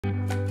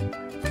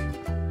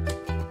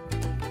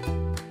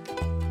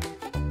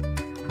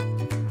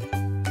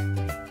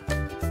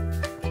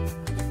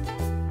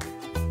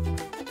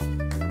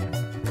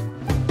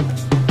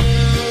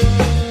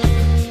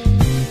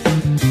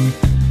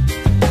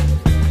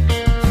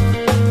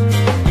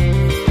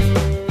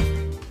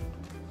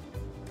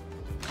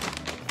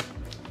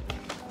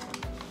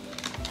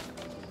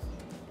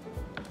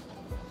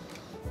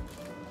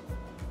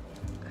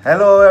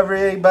Hello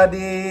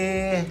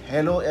everybody!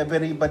 Hello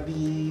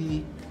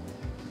everybody!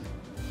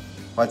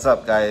 What's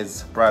up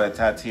guys? Braddah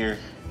Tatz here.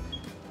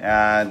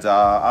 And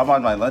I'm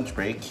on my lunch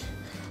break.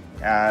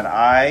 And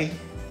I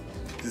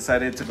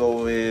decided to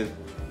go with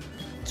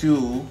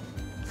two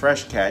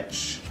fresh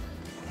catch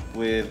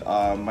with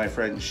my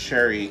friend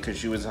Sherry because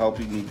she was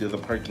helping me do the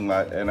parking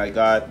lot. And I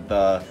got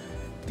the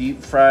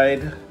deep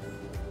fried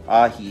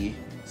ahi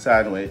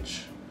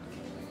sandwich.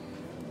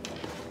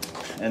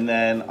 And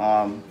then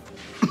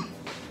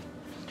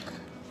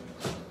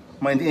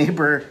my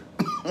neighbor,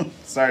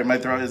 sorry, my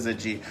throat is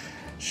itchy.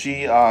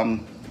 She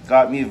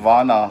got me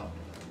vana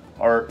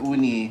or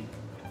uni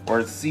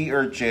or sea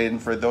urchin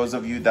for those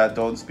of you that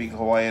don't speak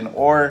Hawaiian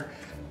or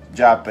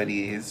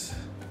Japanese.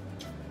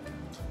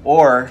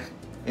 Or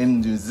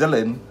in New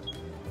Zealand,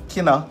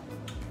 kina.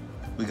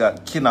 We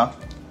got kina.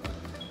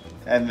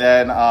 And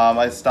then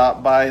I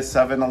stopped by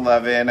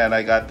 7-Eleven and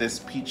I got this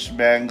peach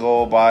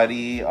mango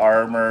body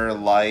armor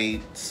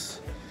light.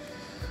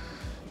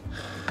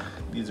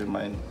 These are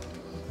mine.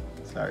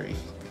 Sorry.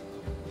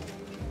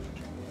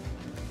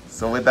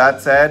 So with that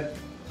said,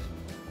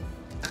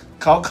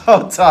 cow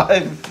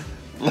time.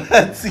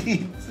 Let's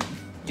eat.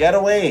 Get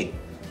away.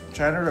 I'm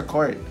trying to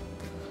record.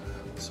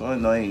 So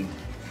annoying.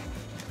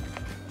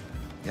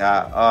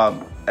 Yeah,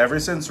 ever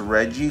since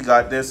Reggie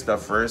got this the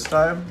first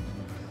time,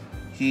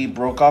 he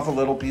broke off a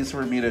little piece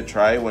for me to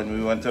try when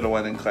we went to the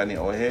one in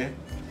Kaneohe.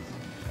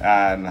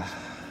 And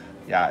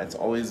yeah, it's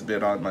always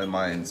been on my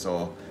mind,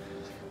 so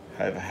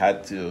I've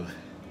had to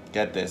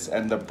get this.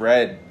 And the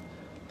bread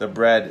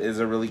is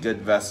a really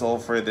good vessel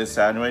for this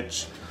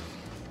sandwich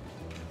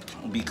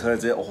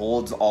because it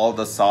holds all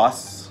the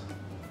sauce.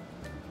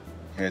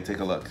 Here, take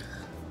a look.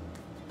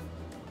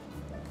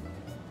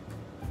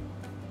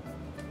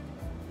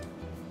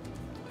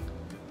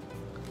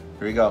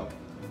 Here we go.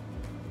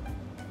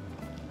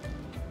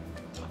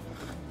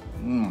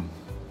 Mmm.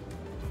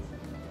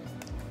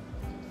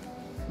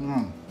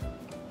 Mmm.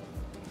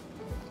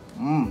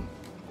 Mmm.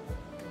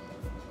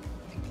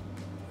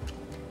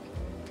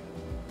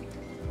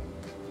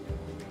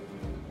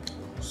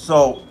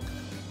 So,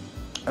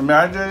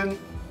 imagine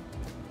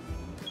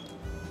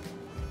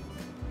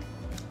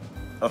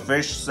a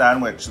fish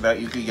sandwich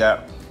that you could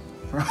get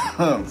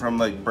from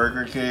like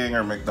Burger King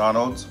or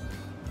McDonald's,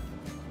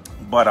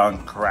 but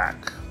on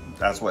crack.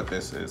 That's what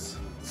this is.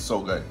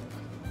 So good.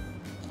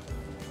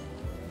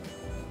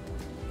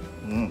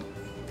 Mmm.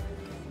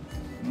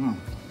 Mmm.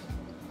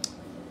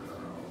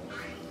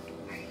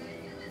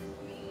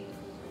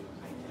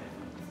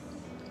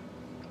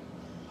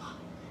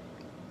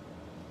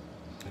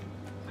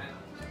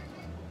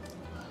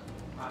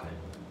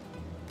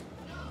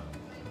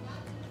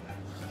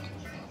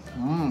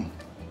 Mmm.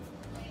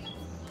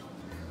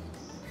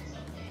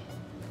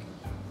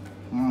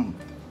 Mmm.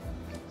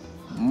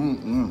 Mmm.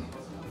 Mmm.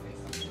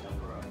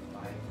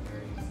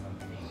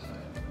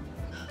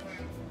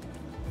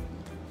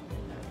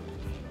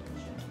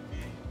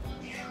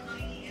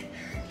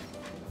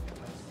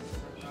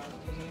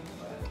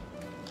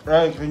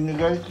 Hey, can you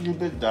guys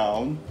keep it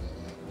down?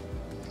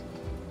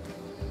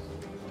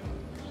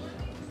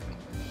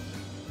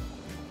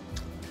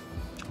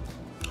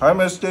 Hi,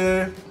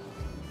 Misty.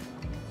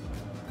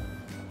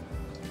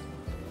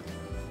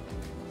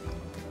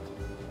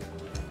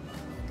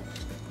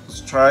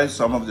 Let's try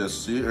some of this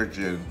sea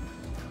urchin.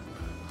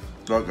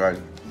 Look, guys.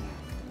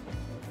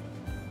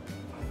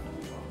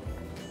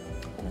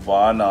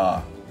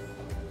 Vana.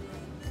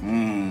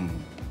 Mmm.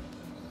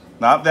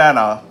 Not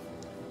Vanna.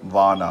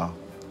 Vana.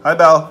 Hi,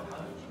 Belle.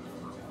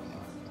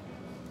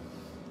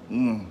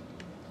 Mmm.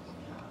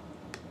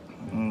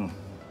 Mmm.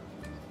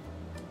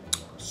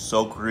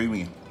 So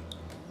creamy.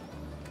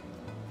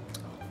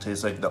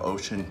 Tastes like the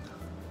ocean.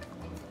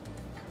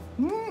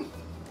 Mmm.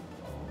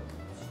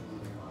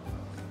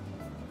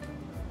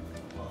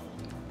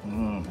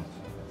 Mmm.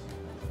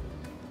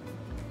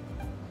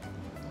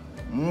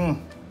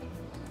 Mmm.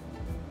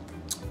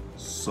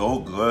 So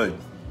good.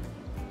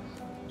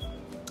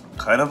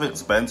 Kind of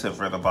expensive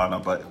for the Vana,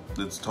 but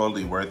it's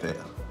totally worth it.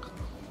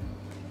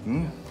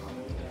 Mmm.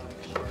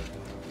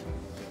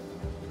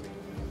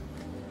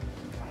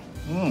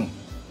 Mmm.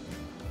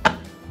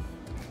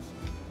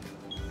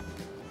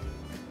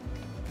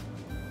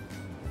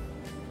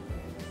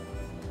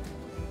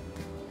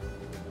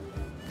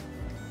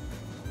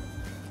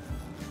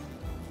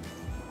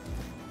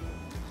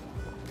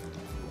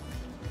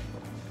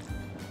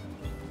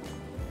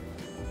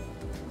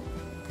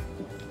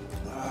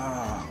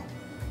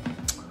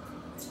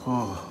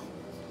 Oh,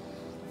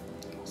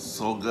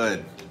 so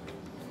good.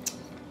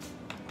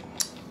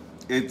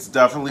 It's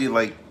definitely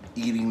like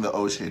eating the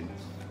ocean.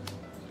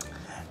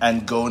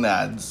 And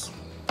gonads.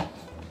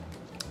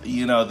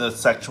 You know, the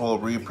sexual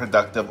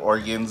reproductive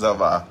organs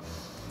of a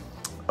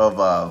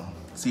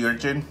sea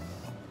urchin.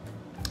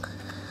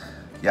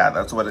 Yeah,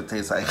 that's what it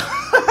tastes like.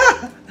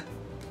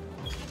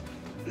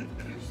 You're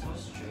so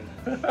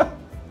strange.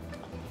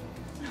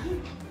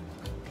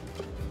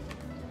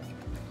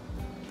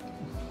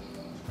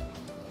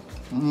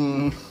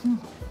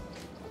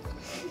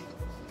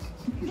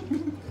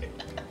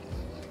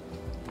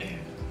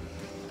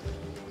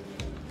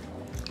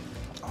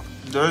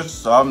 there's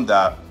some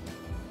that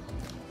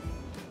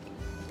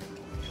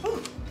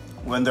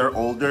when they're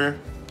older,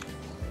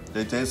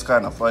 they taste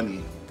kind of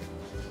funny.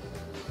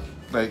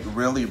 Like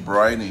really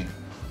briny.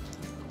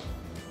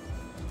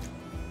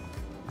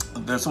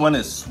 This one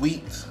is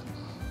sweet.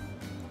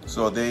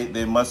 So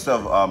they must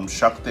have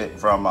shucked it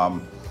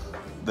from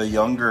the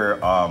younger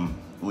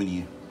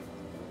uni.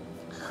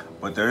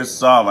 But there's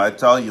some, I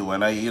tell you,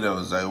 when I eat it, it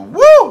was like,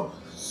 woo!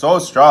 So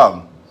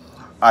strong.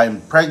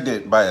 I'm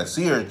pregnant by a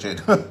sea urchin.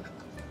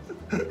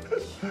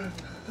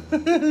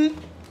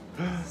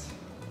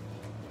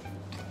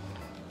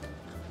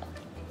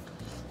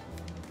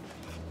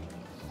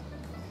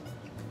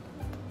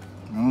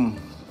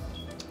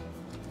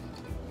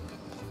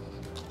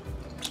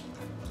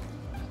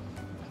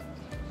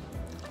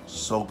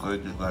 So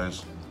good, you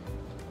guys.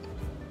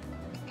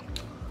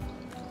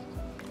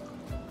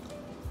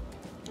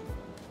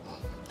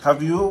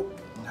 Have you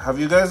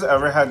guys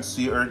ever had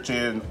sea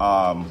urchin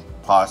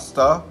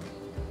pasta?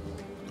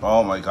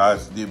 Oh my god,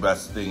 it's the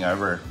best thing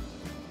ever.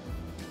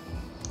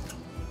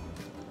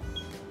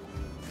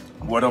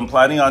 What I'm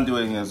planning on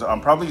doing is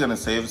I'm probably gonna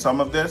save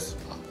some of this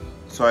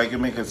so I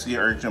can make a sea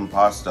urchin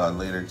pasta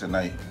later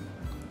tonight,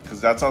 because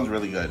that sounds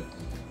really good.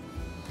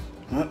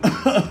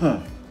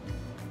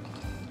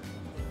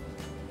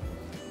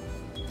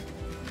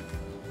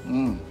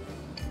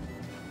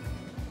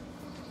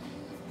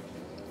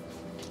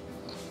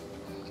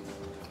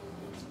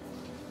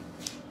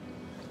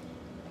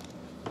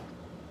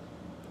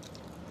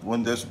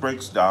 When this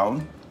breaks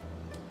down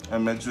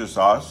and makes your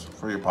sauce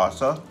for your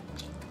pasta,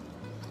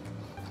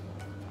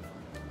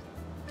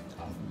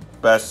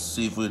 best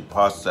seafood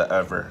pasta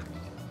ever.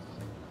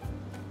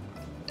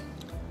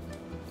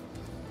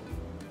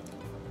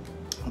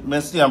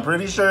 Misty, I'm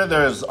pretty sure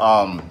there's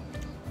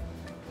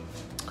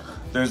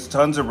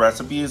tons of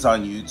recipes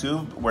on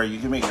YouTube where you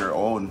can make your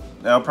own.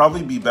 It'll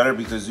probably be better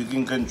because you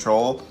can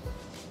control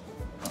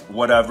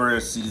whatever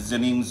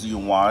seasonings you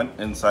want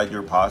inside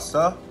your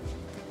pasta.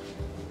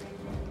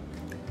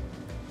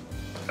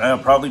 And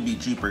it'll probably be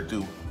cheaper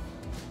too.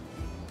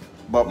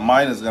 But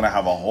mine is gonna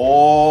have a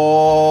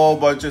whole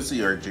bunch of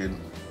sea urchin.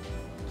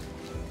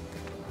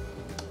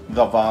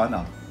 The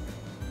Vana.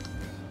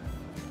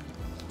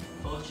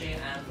 Poaching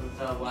and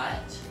the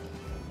what?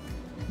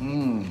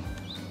 Mmm.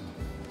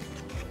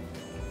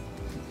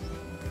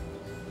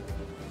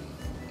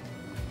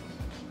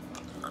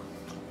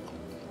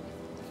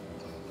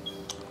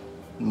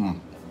 Mmm.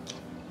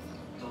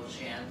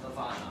 Dolce and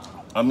Gabbana.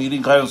 I'm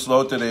eating kind of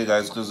slow today,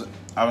 guys, because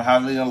I'm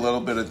having a little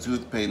bit of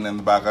tooth pain in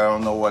the back. I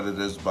don't know what it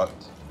is, but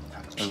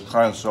it's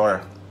kind of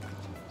sore.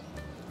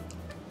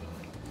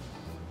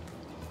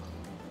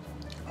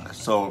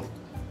 So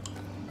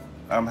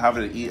I'm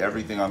having to eat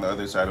everything on the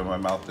other side of my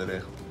mouth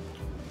today.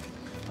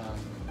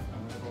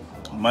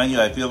 Mind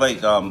you, I feel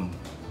like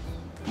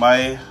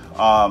my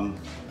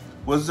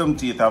wisdom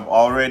teeth have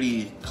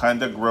already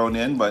kind of grown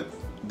in, but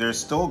they're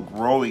still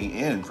growing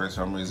in for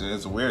some reason.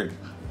 It's weird.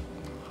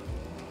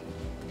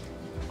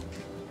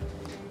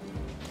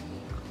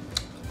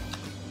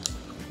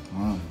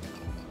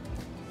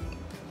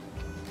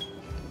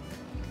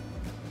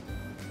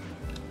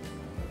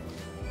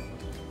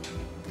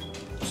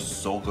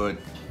 So good.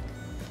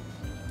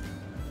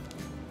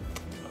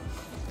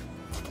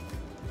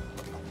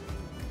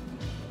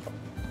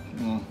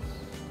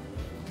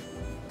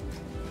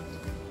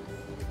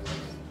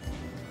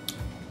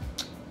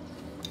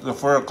 The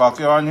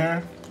furikake on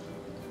here,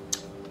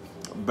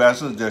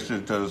 best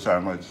addition to the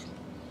sandwich.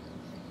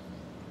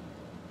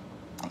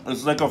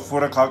 It's like a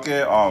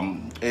furikake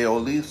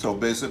aioli, so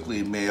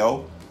basically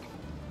mayo.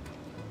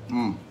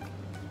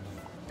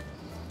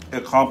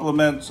 It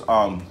complements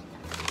the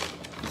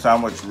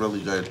sandwich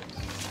really good.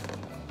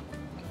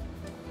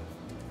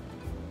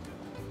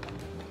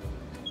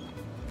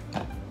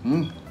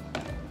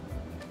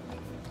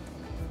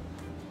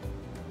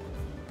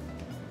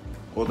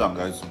 Hold on,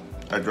 guys.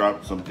 I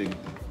dropped something.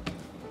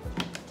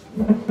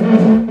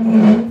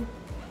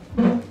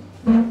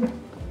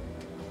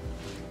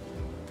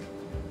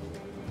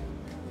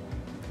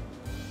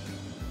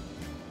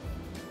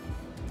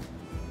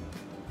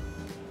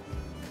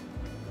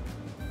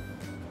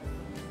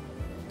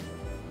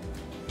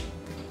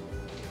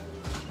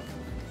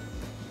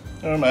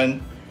 Never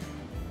mind.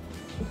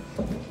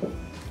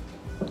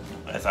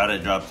 I thought I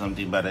dropped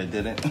something, but I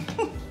didn't.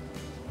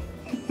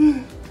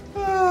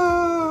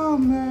 Oh,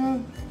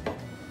 man.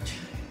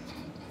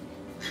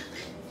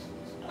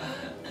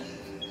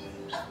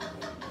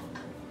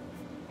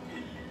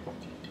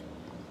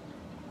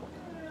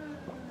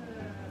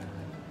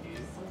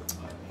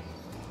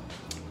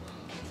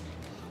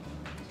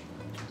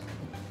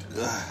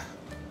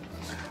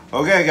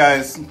 Okay,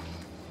 guys.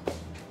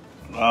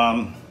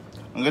 I'm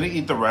gonna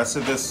eat the rest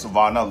of this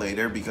Savannah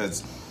later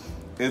because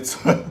it's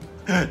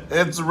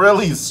it's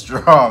really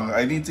strong.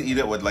 I need to eat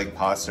it with like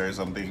pasta or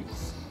something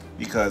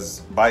because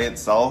by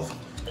itself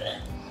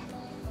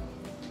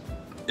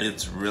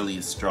it's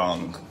really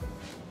strong.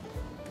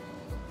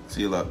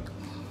 See, look.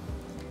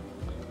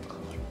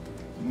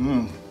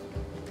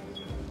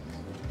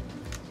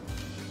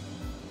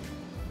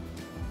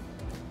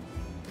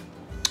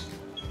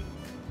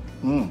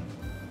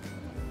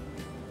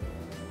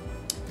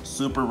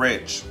 Super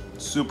rich,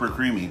 super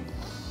creamy.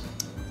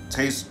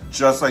 Tastes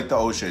just like the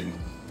ocean.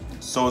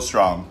 So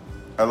strong.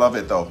 I love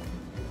it though.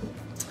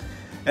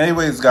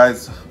 Anyways,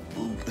 guys,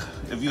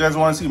 if you guys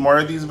want to see more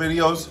of these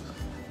videos,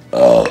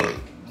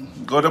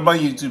 go to my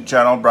YouTube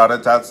channel,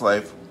 Braddah Tatz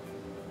Lyfe.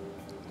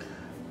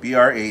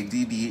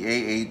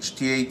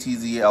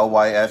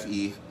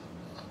 BRADDAHTATZLYFE.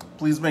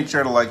 Please make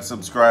sure to like,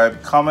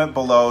 subscribe, comment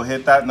below,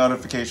 hit that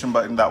notification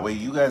button. That way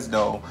you guys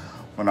know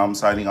when I'm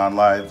signing on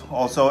live.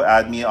 Also,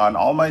 add me on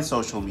all my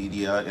social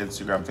media: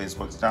 Instagram,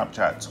 Facebook,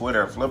 Snapchat,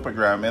 Twitter,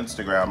 Flipagram,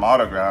 Instagram,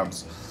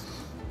 Autograms.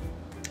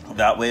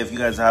 That way, if you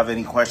guys have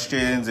any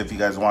questions, if you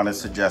guys want to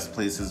suggest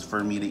places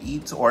for me to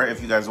eat, or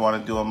if you guys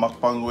want to do a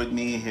mukbang with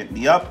me, hit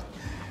me up.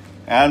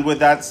 And with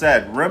that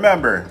said,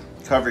 remember,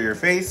 cover your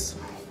face,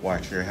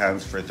 wash your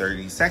hands for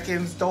 30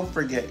 seconds, don't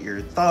forget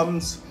your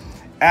thumbs,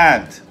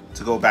 and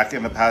to go back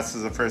in the past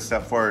is the first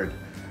step forward.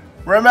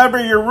 Remember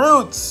your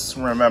roots.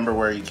 Remember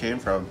where you came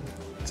from.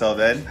 Till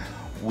then,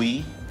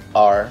 we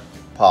are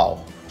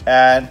Paul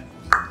and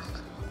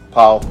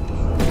Paul.